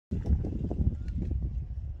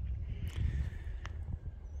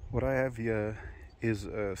What I have here is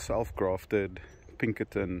a self-grafted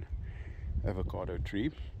Pinkerton avocado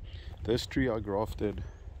tree. This tree I grafted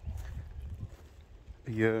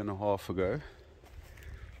a year and a half ago.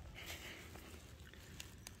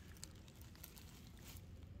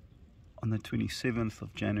 On the 27th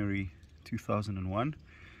of January 2001.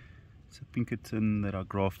 It's a Pinkerton that I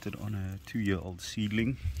grafted on a 2-year-old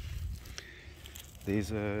seedling.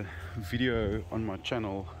 There's a video on my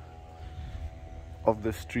channel of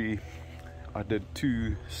this tree. I did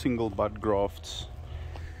 2 single bud grafts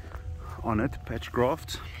on it, patch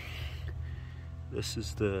grafts. This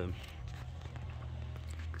is the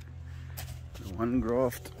one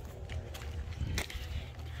graft.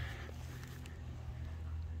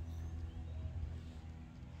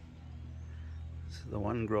 This is the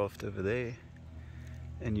one graft over there,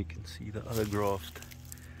 and you can see the other graft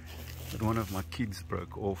that one of my kids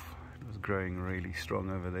broke off. It was growing really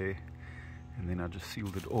strong over there, and then I just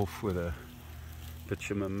sealed it off with a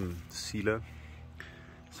bitumen sealer.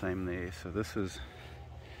 Same there. So this is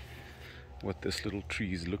what this little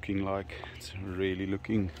tree is looking like. It's really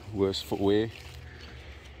looking worse for wear.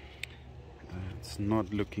 It's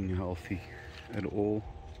not looking healthy at all.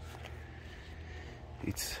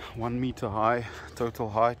 It's 1 meter high total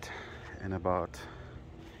height and about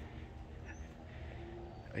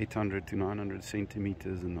 800 to 900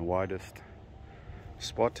 centimeters in the widest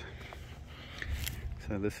spot.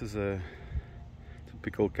 So this is a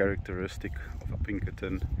typical characteristic of a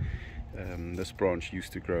Pinkerton. This branch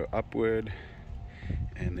used to grow upward,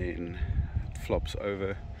 and then it flops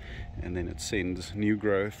over, and then it sends new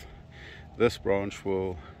growth. This branch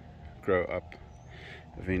will grow up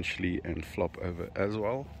eventually and flop over as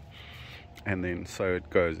well, and then so it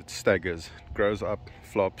goes, it staggers, it grows up,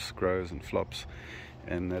 flops, grows and flops.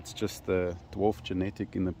 And that's just the dwarf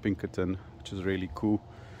genetic in the Pinkerton, which is really cool.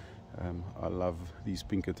 I love these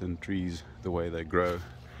Pinkerton trees, the way they grow.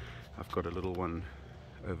 I've got a little one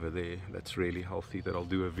over there that's really healthy that I'll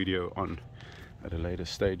do a video on at a later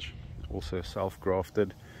stage. Also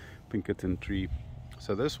self-grafted Pinkerton tree.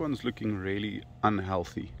 So this one's looking really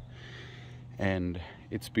unhealthy, and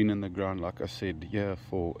it's been in the ground, like I said, yeah,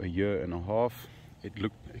 for a year and a half. It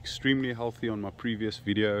looked extremely healthy on my previous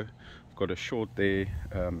video. I've got a short there,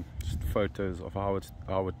 just photos of how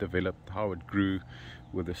it developed, how it grew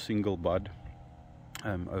with a single bud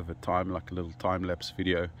over time, like a little time-lapse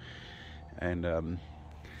video. And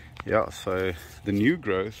yeah, so the new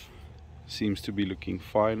growth seems to be looking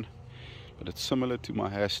fine, but it's similar to my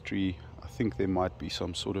hash tree. I think there might be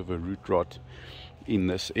some sort of a root rot in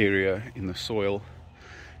this area in the soil,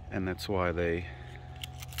 and that's why they're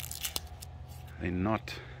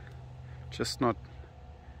not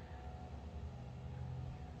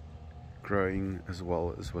growing as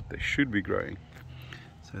well as what they should be growing.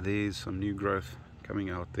 So there's some new growth coming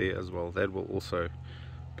out there as well. That will also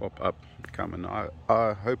pop up, come, and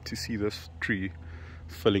I hope to see this tree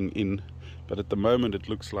filling in, but at the moment it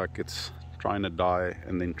looks like it's trying to die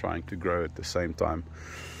and then trying to grow at the same time.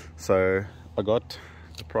 So I got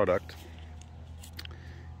the product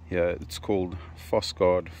here. It's called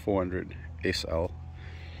Phosphite 400 SL.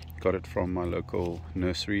 Got it from my local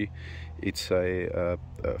nursery. It's a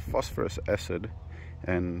phosphorus acid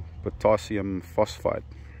and potassium phosphite.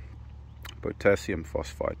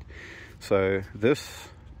 So this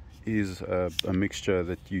is a mixture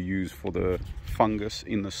that you use for the fungus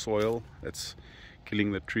in the soil that's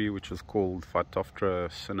killing the tree, which is called Phytophthora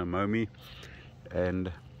cinnamomi.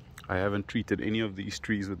 And I haven't treated any of these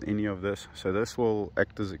trees with any of this, so this will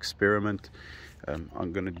act as experiment.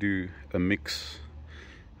 I'm going to do a mix,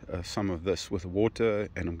 some of this with water,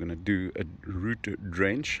 and I'm going to do a root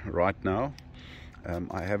drench right now.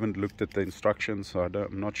 I haven't looked at the instructions, so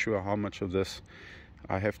I'm not sure how much of this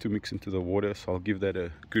I have to mix into the water, so I'll give that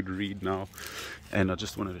a good read now. And I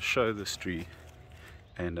just wanted to show this tree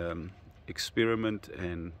and experiment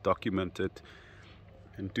and document it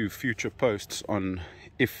and do future posts on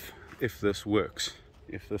if this works,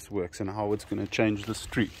 and how it's going to change this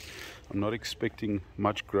tree. I'm not expecting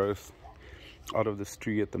much growth out of this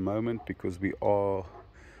tree at the moment because we are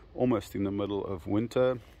almost in the middle of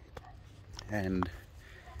winter, and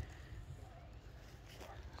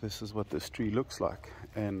this is what this tree looks like.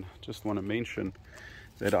 And just want to mention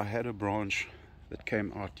that I had a branch that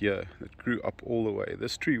came out here that grew up all the way.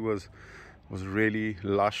 This tree was really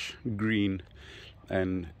lush green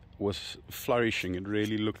and was flourishing. It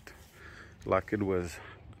really looked like it was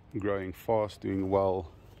growing fast, doing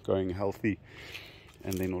well, going healthy,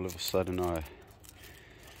 and then all of a sudden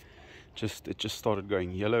it just started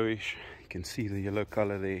going yellowish. You can see the yellow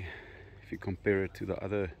color there if you compare it to the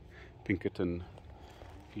other Pinkerton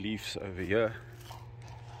leaves over here.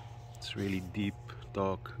 It's really deep,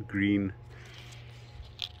 dark green.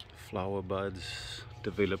 Flower buds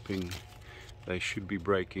developing. They should be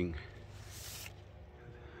breaking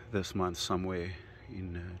this month, somewhere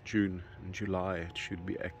in June and July. It should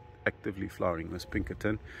be actively flowering, this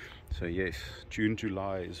Pinkerton. So yes, June,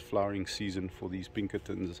 July is flowering season for these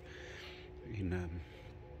Pinkertons in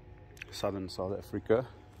southern South Africa.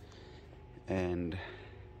 And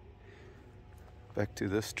back to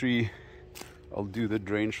this tree, I'll do the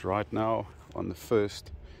drench right now on the 1st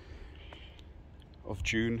of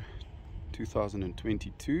June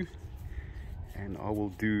 2022, and I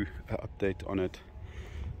will do an update on it.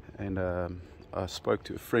 And I spoke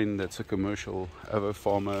to a friend that's a commercial avo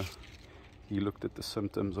farmer. He looked at the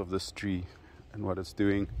symptoms of this tree and what it's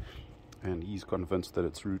doing, and he's convinced that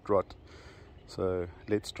it's root rot. So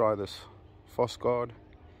let's try this Phosguard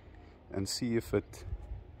and see if it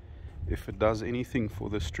does anything for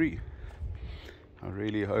this tree. I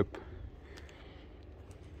really hope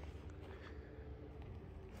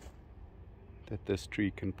that this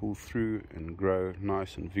tree can pull through and grow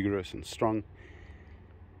nice and vigorous and strong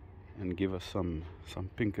and give us some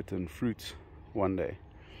Pinkerton fruits one day.